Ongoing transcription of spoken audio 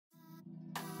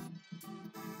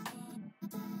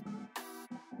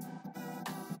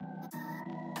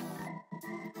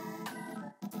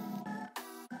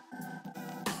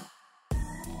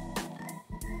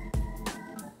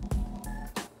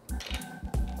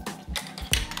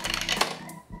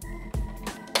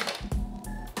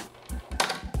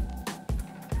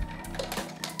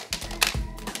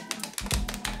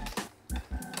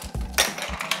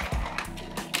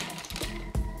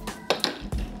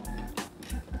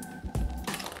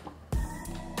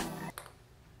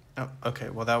Oh, okay.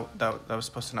 Well, that was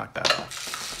supposed to knock that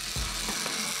off.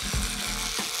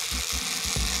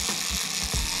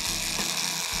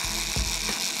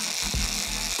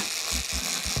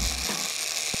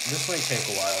 This might take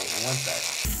a while. One sec.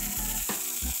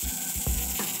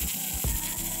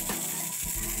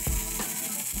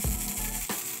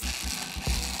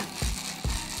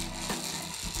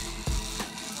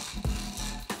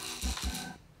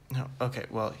 No. Okay.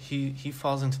 Well, he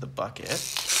falls into the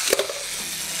bucket.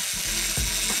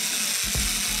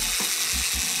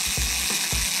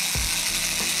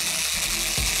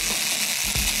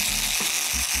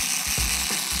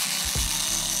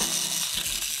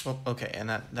 Well, okay, and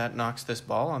that knocks this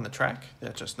ball on the track.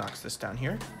 That just knocks this down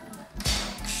here.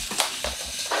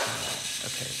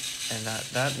 Okay, and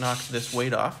that knocks this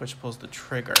weight off, which pulls the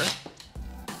trigger.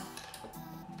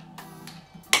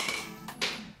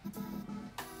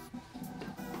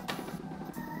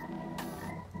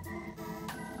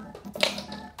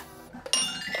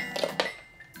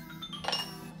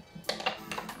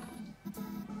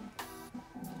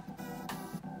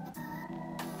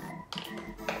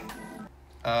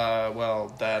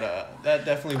 Well, that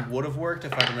definitely would have worked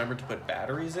if I remembered to put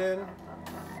batteries in.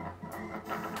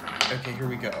 Okay, here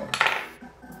we go.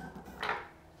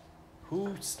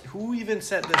 Who even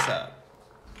set this up?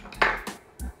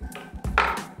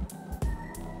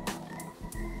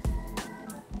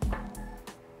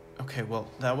 Okay, well,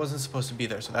 that wasn't supposed to be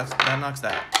there, so that knocks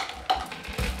that.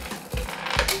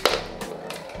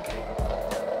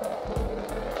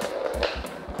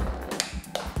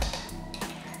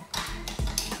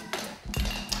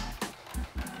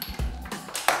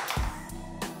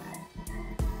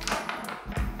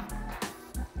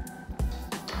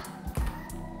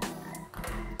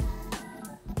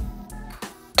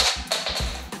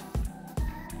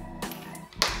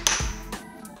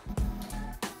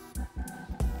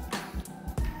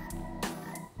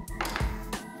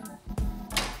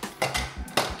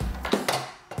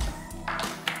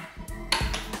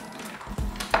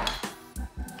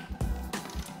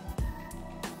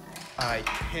 I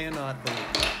cannot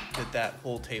believe that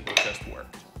whole table just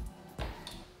worked.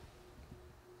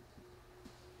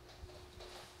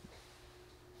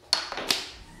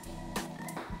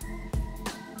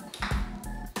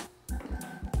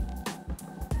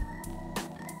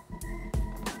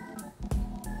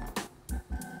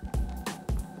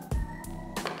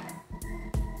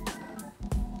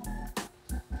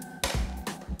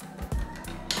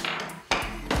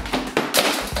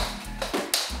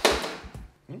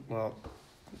 Well,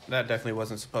 that definitely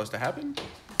wasn't supposed to happen.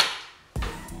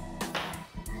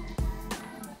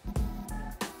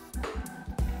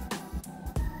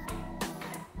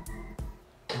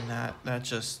 And that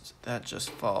just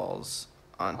falls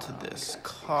onto this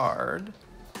card.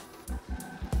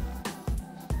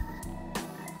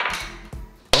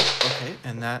 Oh, okay,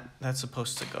 and that's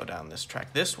supposed to go down this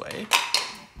track this way.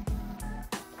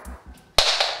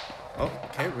 Oh,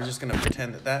 okay, we're just gonna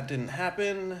pretend that didn't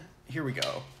happen. Here we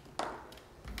go.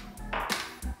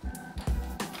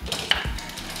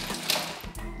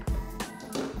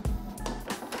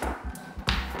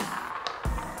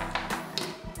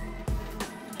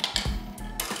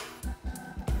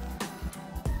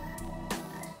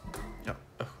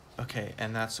 Okay,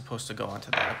 and that's supposed to go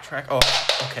onto that track. Oh,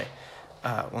 okay.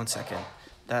 1 second.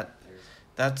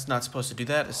 That's not supposed to do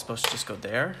that. It's supposed to just go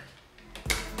there.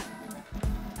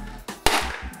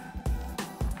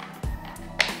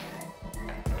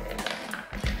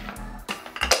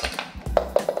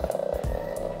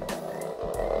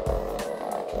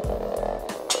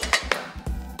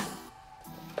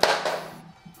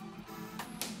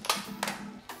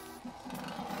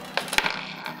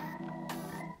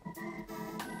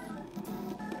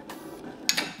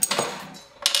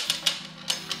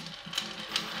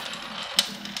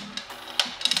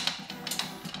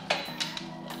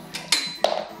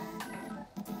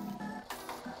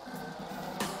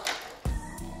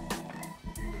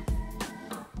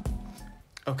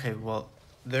 Okay, well,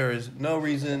 there is no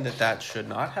reason that should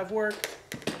not have worked.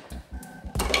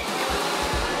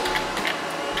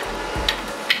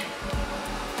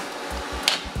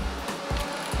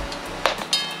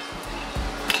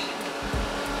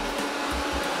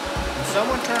 Can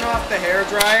someone turn off the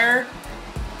hairdryer?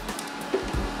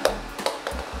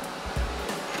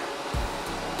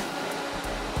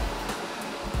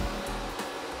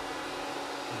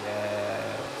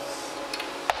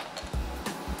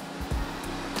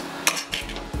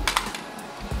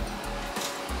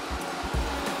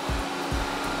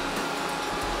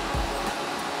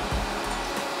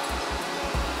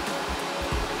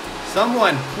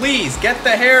 Someone, please, get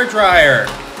the hairdryer.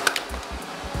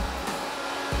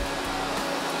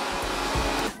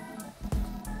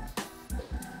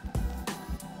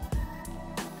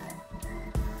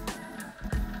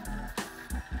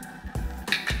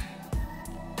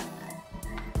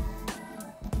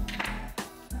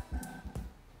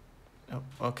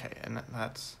 okay, and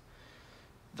that's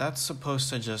supposed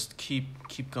to just keep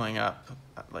going up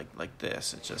like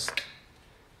this. It just.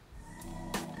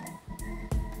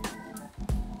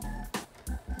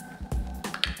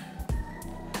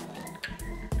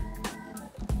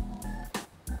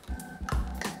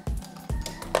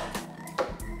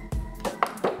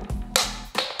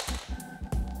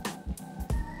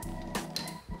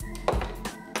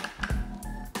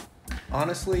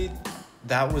 Honestly,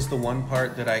 that was the one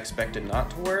part that I expected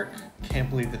not to work. Can't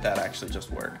believe that actually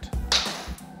just worked.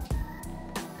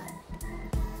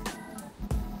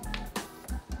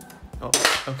 Oh,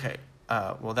 okay.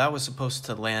 Well, that was supposed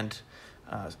to land,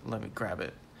 let me grab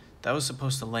it. That was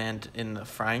supposed to land in the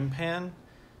frying pan.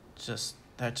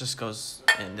 That just goes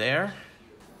in there.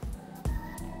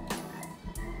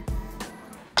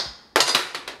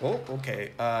 Oh,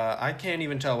 okay. I can't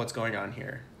even tell what's going on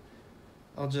here.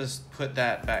 I'll just put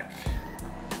that back.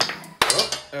 Oh,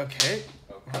 okay.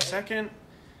 1 second.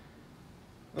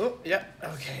 Oh, yeah.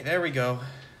 Okay, there we go.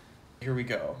 Here we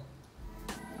go.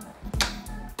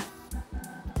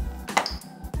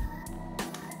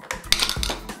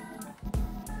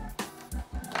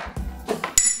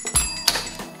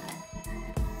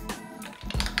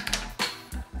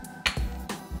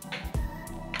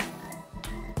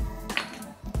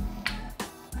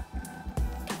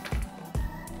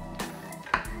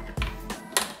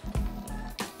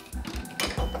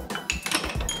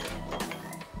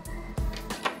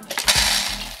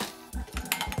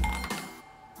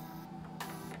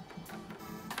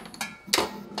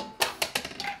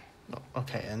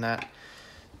 Okay, and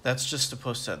that's just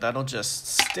supposed to, that'll just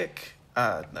stick,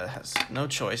 that has no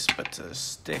choice but to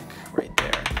stick right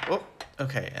there. Oh,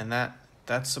 okay, and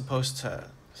that's supposed to,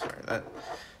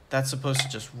 that's supposed to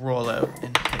just roll out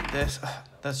and hit this.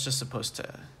 That's just supposed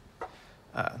to,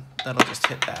 that'll just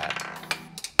hit that.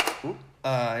 Oop,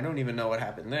 I don't even know what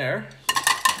happened there.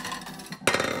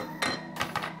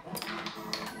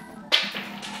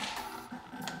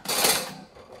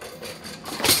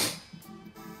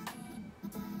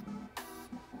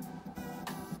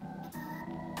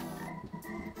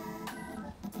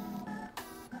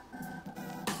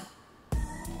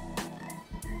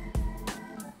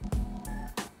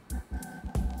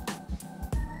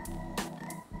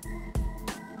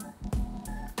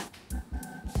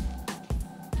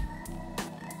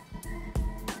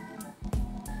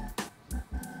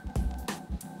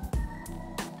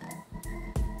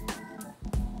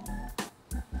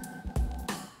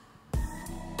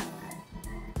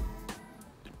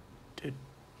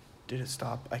 Did it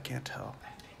stop? I can't tell. I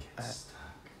think it's stuck.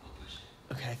 I'll push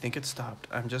it. Okay, I think it stopped.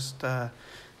 I'm just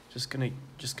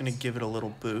gonna give it a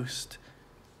little boost.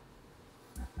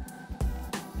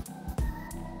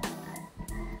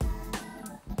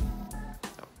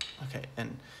 Oh, okay,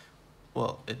 and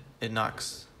well, it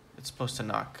knocks. It's supposed to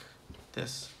knock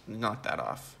that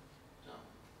off.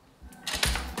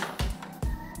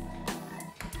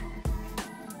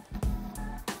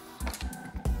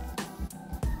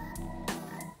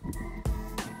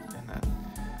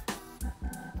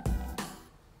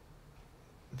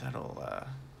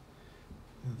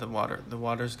 The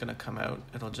water's gonna come out.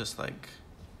 It'll just like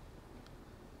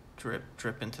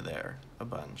drip into there a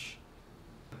bunch.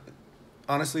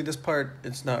 Honestly, this part,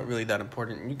 it's not really that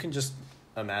important. You can just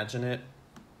imagine it.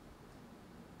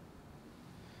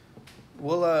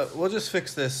 We'll just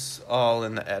fix this all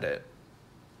in the edit.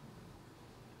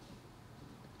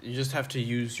 You just have to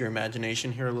use your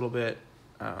imagination here a little bit,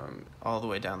 all the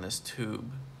way down this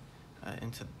tube,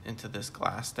 into this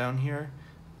glass down here,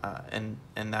 and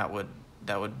that would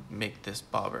make this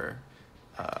bobber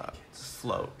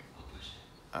float.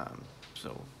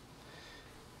 So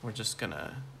we're just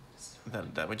gonna,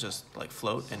 that would just like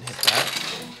float and hit that.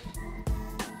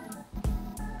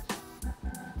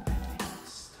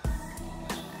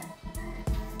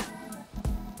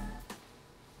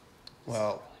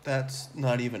 Well, that's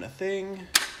not even a thing.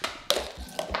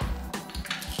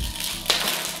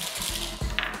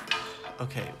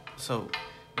 Okay, so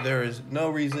there is no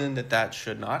reason that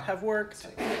should not have worked.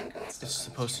 It's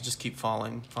supposed to just keep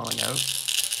falling out.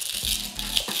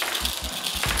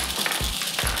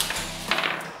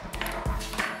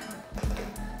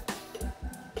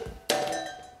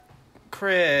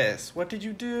 Chris, what did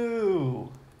you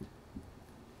do?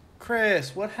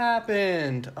 Chris, what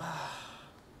happened?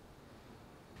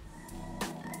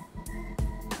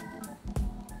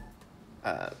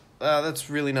 That's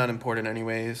really not important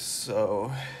anyways,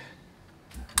 so...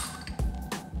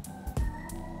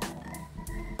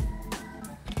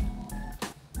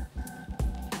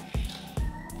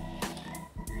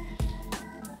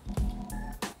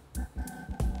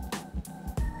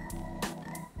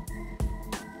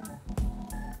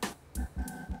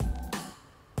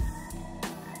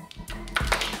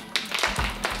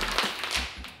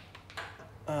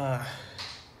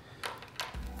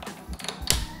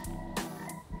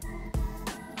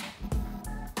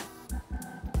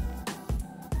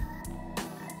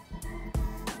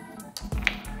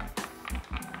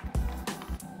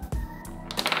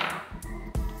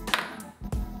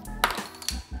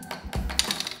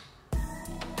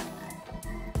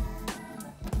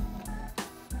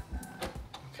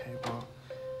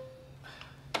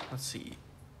 let's see.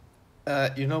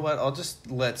 You know what? I'll just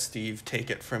let Steve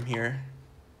take it from here.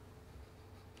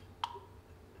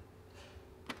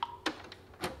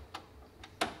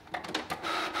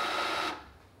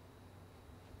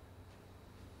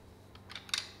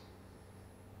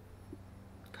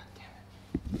 God damn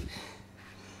it.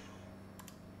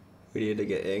 We need to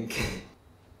get ink.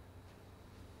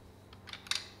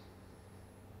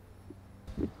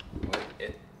 Wait,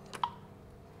 it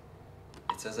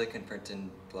says I can print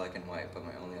in black and white, but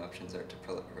my only options are to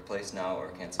replace now or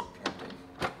cancel printing.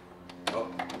 Oh,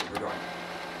 we're drawing.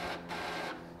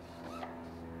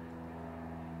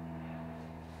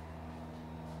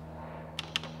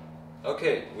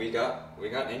 Okay, we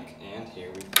got ink, and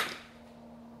here we.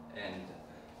 And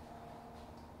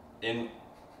in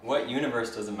what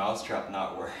universe does a mousetrap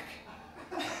not work?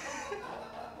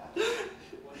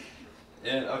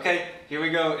 And, okay, here we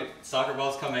go. Soccer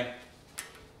ball's coming.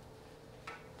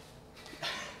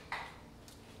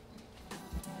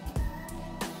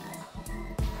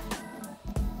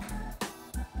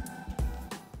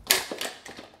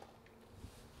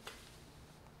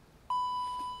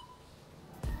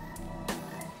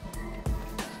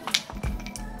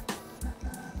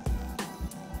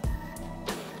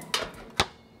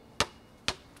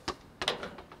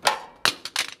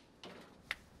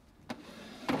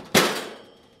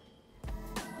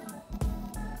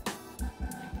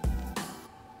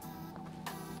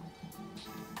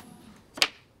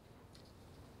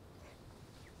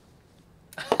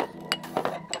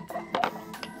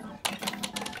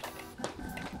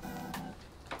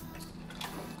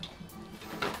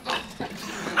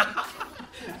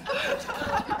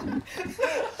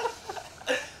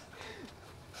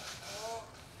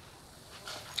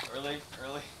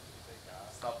 Early.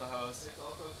 Stop the hose. It's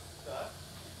also stuck.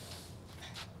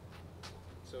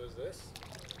 So is this?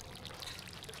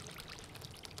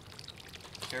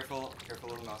 Careful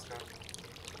with the mousetrap.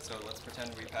 So let's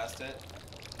pretend we passed it.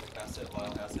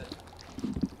 Lyle has it.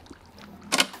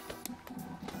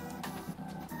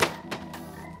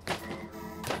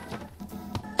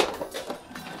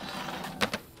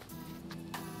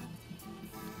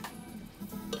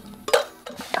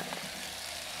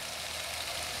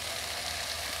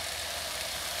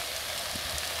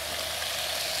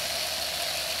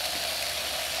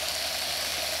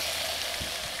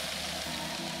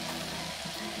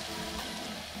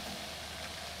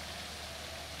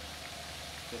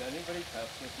 Did anybody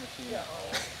touch this machine? Yeah.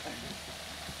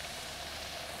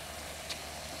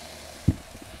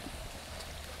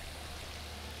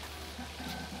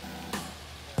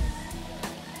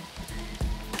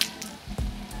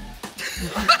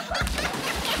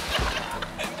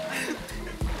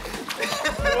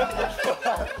 What the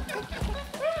fuck?